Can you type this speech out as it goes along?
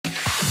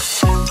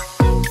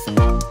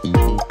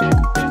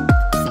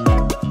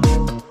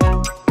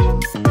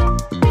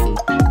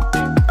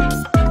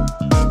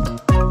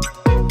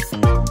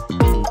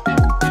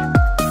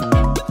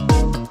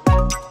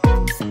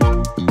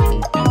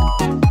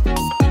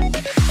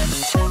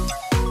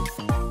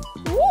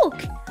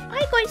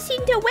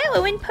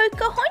Cinderella and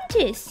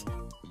Pocahontas.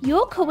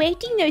 You're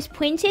collecting those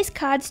princess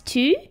cards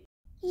too?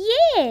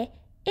 Yeah,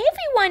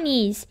 everyone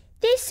is.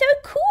 They're so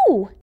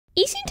cool.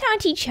 Isn't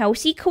Auntie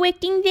Chelsea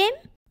collecting them?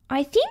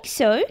 I think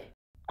so.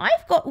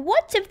 I've got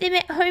lots of them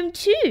at home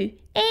too.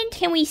 And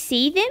can we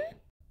see them?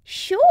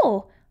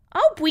 Sure,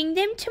 I'll bring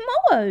them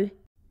tomorrow.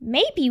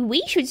 Maybe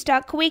we should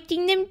start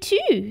collecting them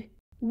too.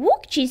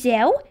 Look,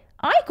 Giselle,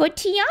 I got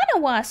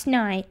Tiana last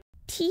night.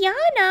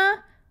 Tiana?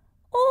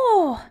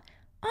 Oh,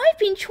 I've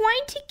been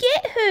trying to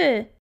get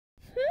her.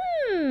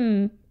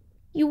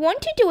 You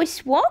want to do a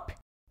swap?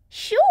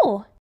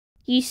 Sure.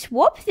 You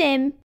swap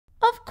them?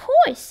 Of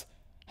course.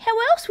 How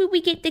else would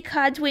we get the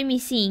cards we're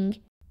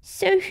missing?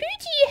 So who do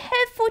you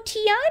have for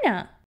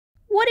Tiana?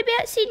 What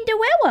about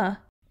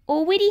Cinderella?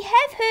 Already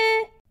have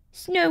her.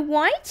 Snow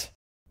White?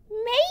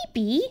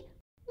 Maybe.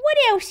 What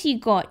else you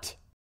got?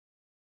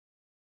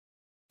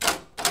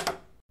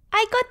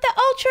 I got the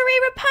Ultra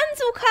Rare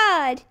Rapunzel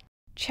card.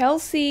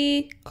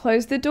 Chelsea,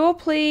 close the door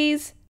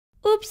please.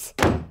 Oops,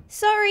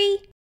 sorry.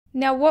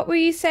 Now what were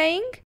you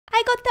saying?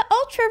 I got the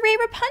Ultra Rare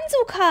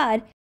Rapunzel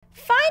card.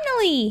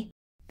 Finally.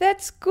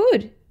 That's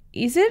good,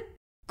 is it?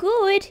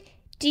 Good.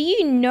 Do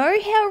you know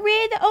how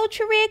rare the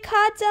Ultra Rare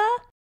cards are?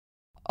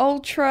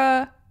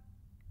 Ultra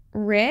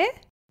rare?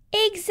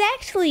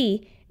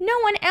 Exactly. No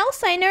one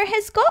else I know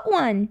has got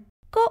one.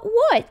 Got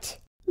what?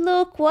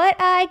 Look what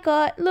I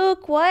got,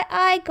 look what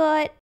I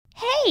got.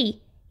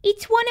 Hey,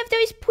 it's one of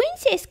those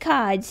princess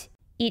cards.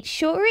 It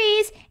sure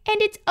is,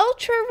 and it's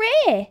ultra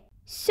rare.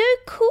 So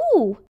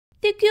cool.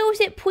 The girls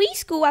at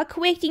preschool are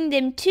collecting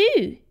them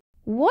too.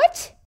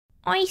 What?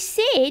 I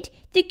said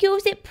the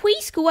girls at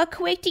preschool are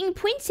collecting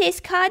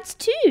princess cards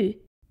too.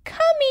 Come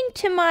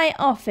into my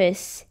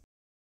office.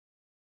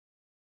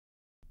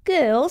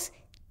 Girls,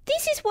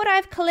 this is what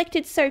I've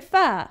collected so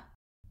far.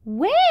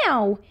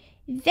 Wow,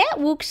 that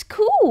looks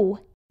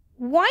cool.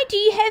 Why do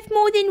you have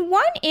more than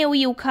one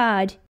Ariel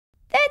card?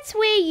 That's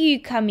where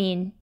you come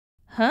in.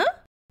 Huh?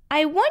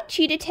 I want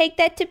you to take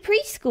that to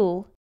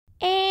preschool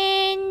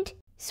and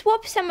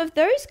swap some of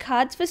those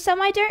cards for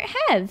some I don't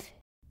have.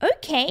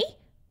 Okay,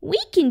 we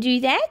can do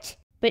that,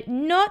 but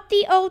not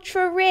the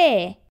ultra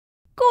rare.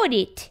 Got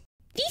it.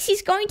 This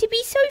is going to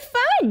be so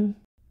fun.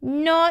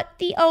 Not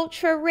the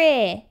ultra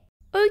rare.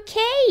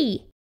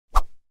 Okay.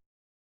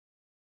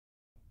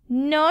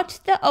 Not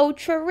the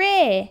ultra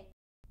rare.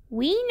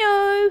 We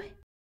know.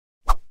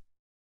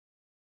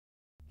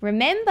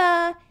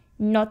 Remember,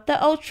 not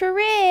the ultra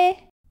rare.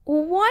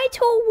 White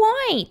or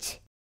white.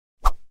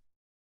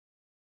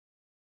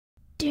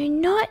 Do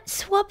not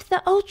swap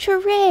the ultra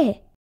rare.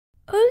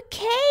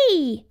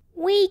 Okay,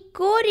 we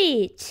got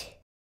it.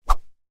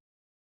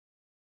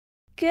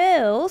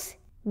 Girls,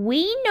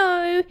 we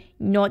know,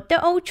 not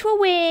the ultra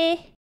rare.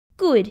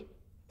 Good.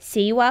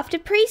 See you after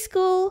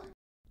preschool.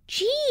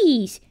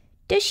 Geez,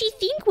 does she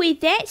think we're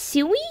that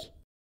silly?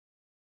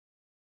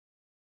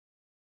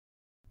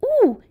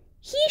 Ooh,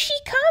 here she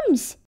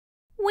comes.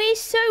 We're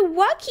so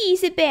lucky,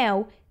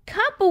 Isabel.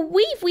 Can't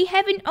believe we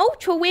have an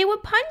ultra rare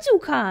Rapunzel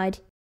card.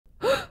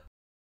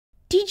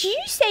 Did you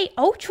say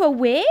ultra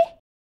rare?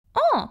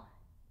 Oh,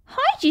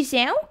 hi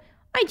Giselle.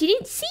 I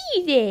didn't see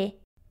you there.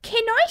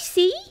 Can I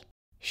see?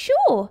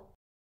 Sure.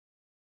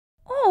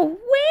 Oh,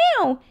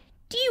 wow.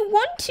 Do you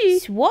want to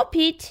swap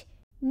it?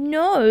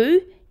 No,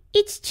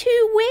 it's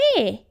too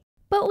rare.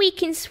 But we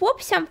can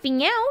swap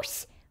something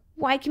else,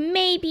 like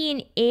maybe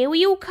an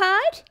Ariel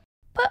card.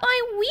 But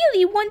I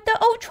really want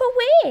the ultra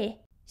rare.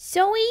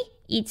 Sorry,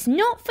 it's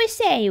not for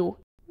sale.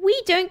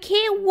 We don't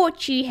care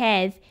what you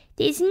have.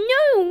 There's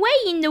no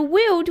way in the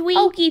world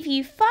I'll give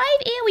you 5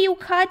 Ariel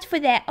cards for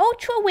that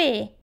ultra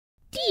rare.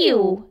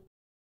 Deal.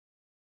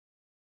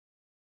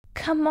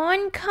 Come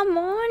on, come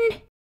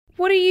on.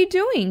 What are you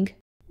doing?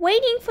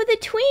 Waiting for the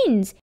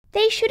twins.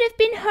 They should have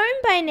been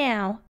home by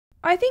now.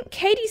 I think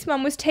Katie's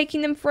mum was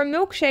taking them for a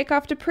milkshake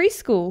after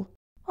preschool.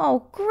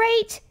 Oh,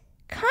 great.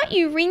 Can't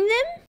you ring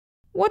them?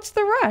 What's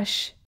the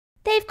rush?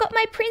 They've got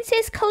my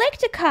Princess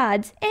Collector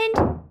cards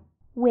and...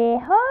 We're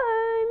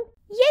home.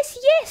 Yes,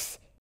 yes.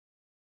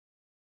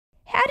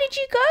 How did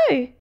you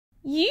go?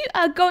 You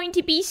are going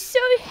to be so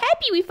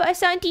happy with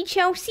us, Auntie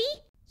Chelsea.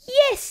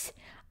 Yes,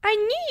 I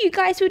knew you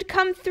guys would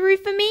come through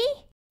for me.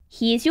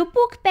 Here's your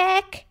book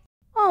back.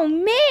 Oh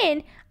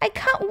man, I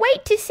can't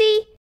wait to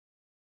see...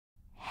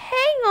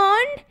 Hang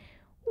on,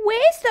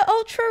 where's the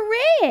ultra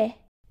rare?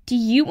 Do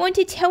you want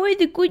to tell her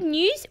the good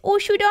news or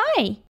should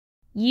I?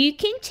 You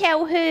can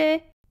tell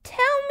her.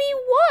 Tell me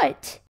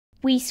what?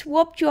 We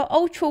swapped your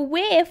ultra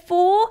rare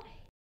for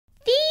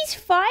these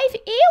 5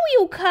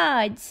 Ariel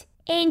cards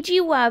and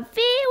you are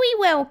very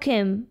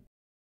welcome.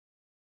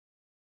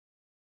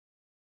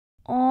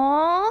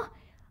 Aww,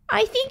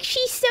 I think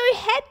she's so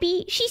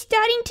happy she's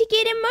starting to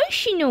get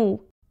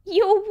emotional.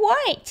 You're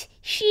right.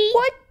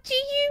 What do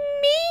you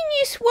mean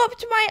you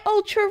swapped my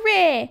ultra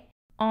rare?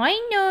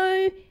 I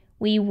know,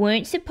 we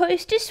weren't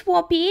supposed to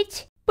swap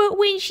it, but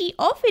when she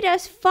offered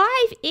us 5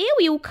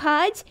 Ariel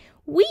cards,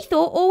 we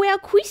thought all our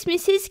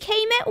Christmases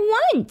came at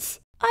once.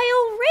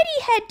 I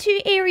already had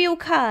 2 Ariel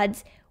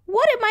cards.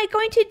 What am I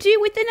going to do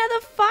with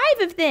another 5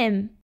 of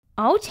them?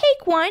 I'll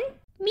take one.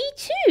 Me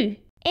too.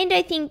 And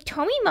I think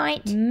Tommy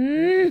might.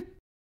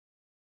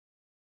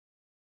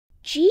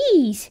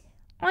 Geez,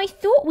 I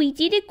thought we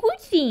did a good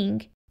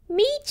thing.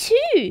 Me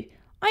too.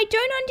 I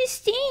don't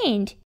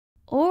understand.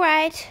 All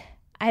right,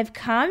 I've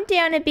calmed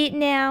down a bit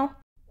now.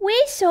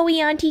 We're sorry,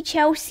 Auntie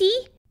Chelsea.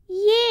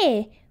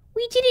 Yeah,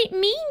 we didn't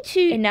mean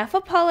to. Enough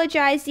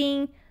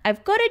apologizing.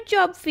 I've got a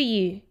job for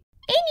you.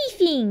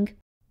 Anything.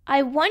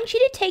 I want you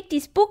to take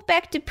this book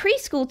back to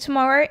preschool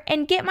tomorrow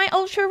and get my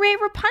ultra rare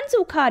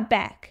Rapunzel card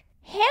back.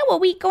 How are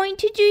we going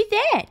to do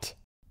that?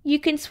 You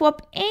can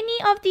swap any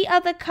of the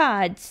other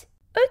cards.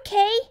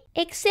 Okay,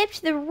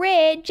 except the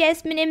rare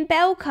Jasmine and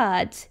Belle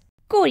cards.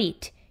 Got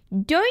it.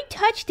 Don't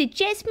touch the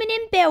Jasmine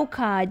and Belle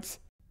cards.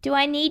 Do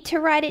I need to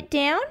write it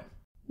down?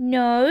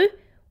 No.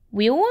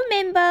 We'll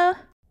remember.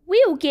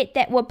 We'll get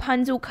that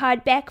Rapunzel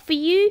card back for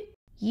you.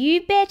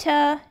 You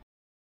better.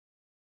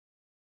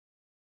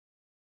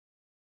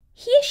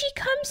 Here she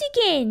comes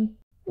again.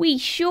 We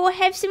sure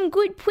have some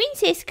good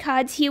princess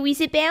cards here,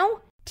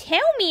 Isabel.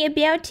 Tell me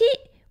about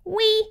it.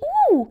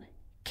 Ooh,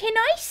 can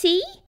I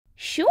see?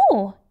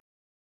 Sure.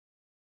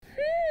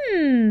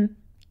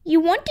 You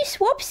want to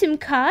swap some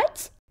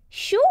cards?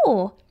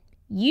 Sure.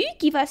 You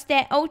give us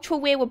that ultra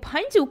rare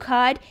Rapunzel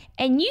card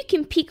and you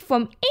can pick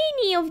from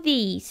any of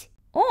these.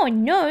 Oh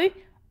no,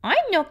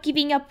 I'm not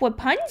giving up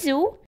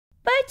Rapunzel.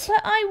 But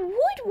I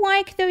would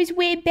like those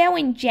rare Belle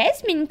and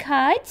Jasmine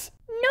cards.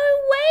 No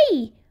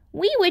way!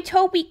 We were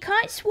told we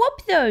can't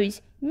swap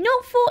those.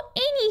 Not for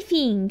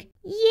anything.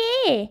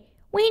 Yeah,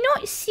 we're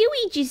not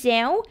silly,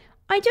 Giselle.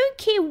 I don't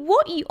care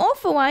what you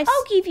offer us.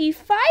 I'll give you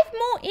 5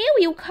 more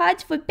Ariel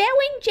cards for Belle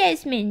and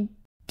Jasmine.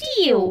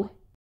 Deal.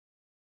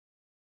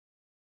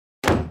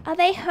 Are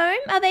they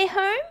home? Are they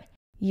home?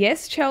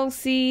 Yes,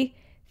 Chelsea.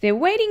 They're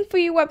waiting for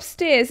you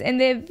upstairs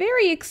and they're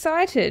very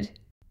excited.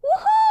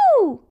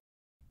 Woohoo!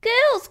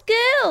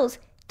 Girls,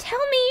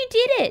 tell me you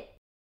did it.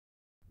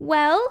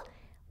 Well,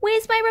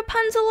 where's my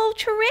Rapunzel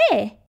Ultra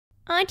Rare?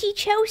 Auntie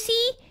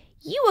Chelsea,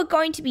 you are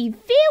going to be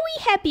very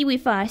happy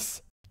with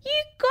us.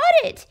 You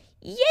got it!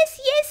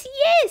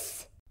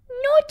 Yes!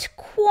 Not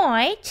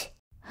quite.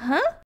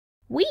 Huh?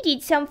 We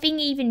did something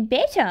even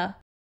better.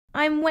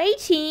 I'm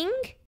waiting.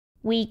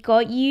 We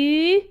got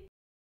you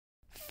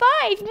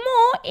 5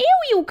 more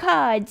Ariel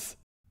cards.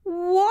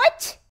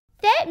 What?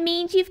 That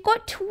means you've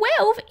got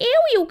 12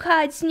 Ariel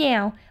cards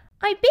now.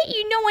 I bet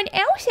you no one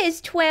else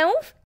has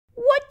 12.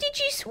 What did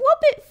you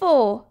swap it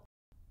for?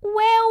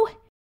 Well,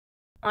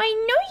 I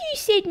know you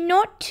said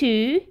not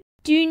to.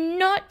 Do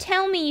not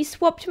tell me you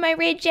swapped my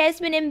rare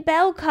Jasmine and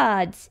Belle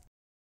cards.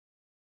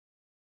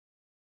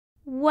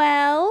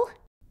 Well,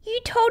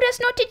 you told us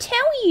not to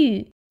tell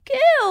you.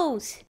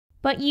 Girls!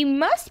 But you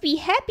must be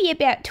happy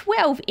about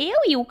 12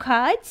 Ariel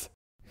cards.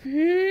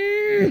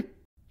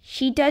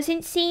 She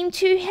doesn't seem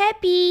too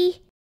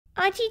happy.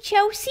 Auntie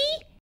Chelsea,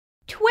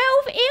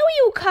 12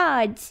 Ariel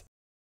cards.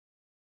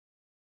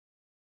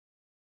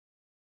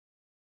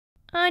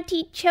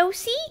 Auntie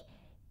Chelsea,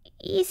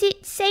 is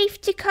it safe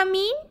to come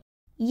in?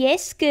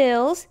 Yes,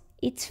 girls,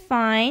 it's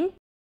fine.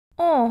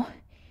 Oh,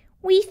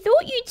 we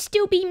thought you'd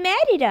still be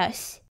mad at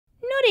us.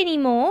 Not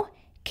anymore.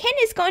 Ken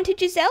has gone to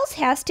Giselle's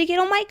house to get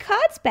all my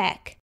cards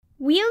back.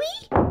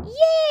 Really?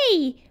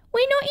 Yay!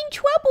 We're not in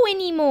trouble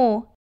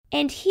anymore.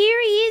 And here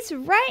he is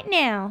right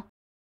now.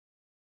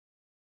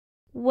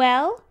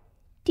 Well,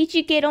 did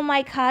you get all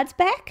my cards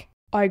back?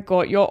 I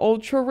got your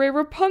ultra rare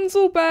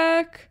Rapunzel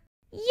back.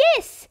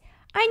 Yes!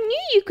 I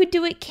knew you could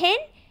do it, Ken.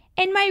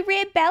 And my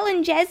rare Belle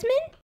and Jasmine?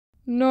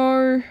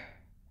 No,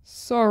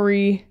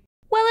 sorry.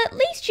 Well, at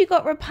least you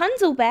got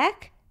Rapunzel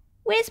back.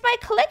 Where's my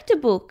collector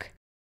book?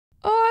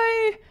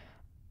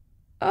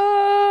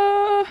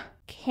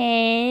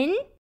 Ken?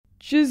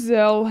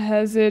 Giselle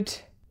has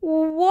it.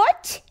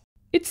 What?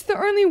 It's the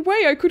only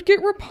way I could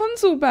get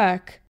Rapunzel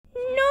back.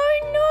 No!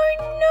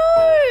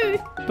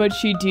 But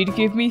she did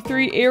give me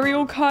 3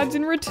 Ariel cards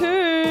in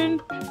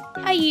return.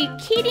 Are you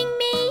kidding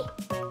me?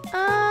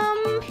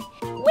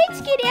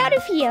 Let's get out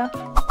of here.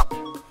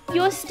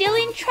 You're still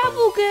in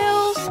trouble,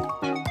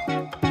 girls.